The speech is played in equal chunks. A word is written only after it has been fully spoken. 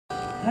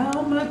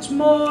How much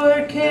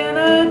more can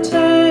I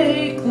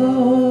take,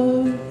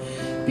 Lord,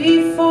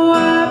 before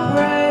I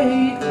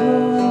break,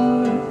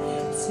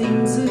 Lord?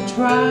 Seems the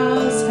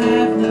trials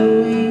have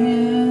no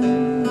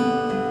end.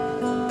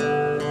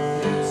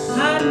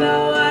 I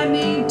know I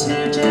need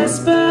to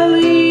just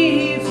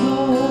believe,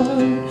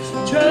 Lord,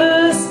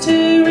 trust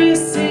to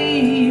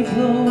receive,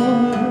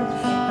 Lord.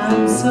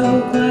 I'm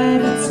so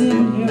glad it's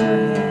in your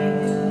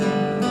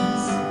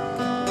hands.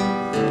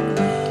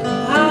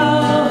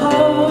 I'll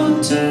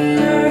hold to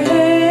your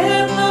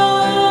hand,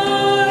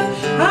 Lord.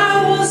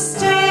 I will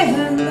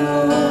stand,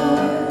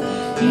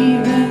 Lord,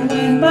 even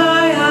when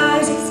my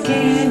eyes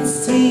can't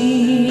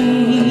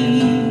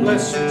see.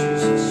 Bless you,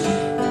 Jesus.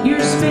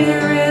 Your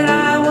spirit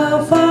I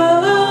will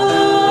follow,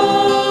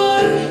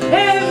 Lord,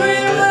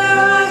 everywhere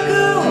I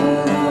go,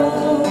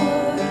 Lord.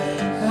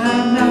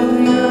 I know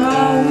you're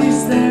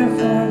always there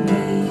for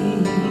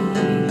me.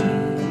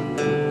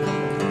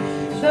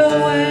 The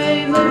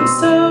way looks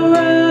so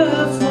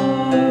rough,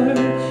 Lord,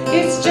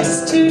 it's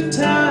just too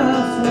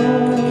tough,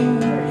 Lord.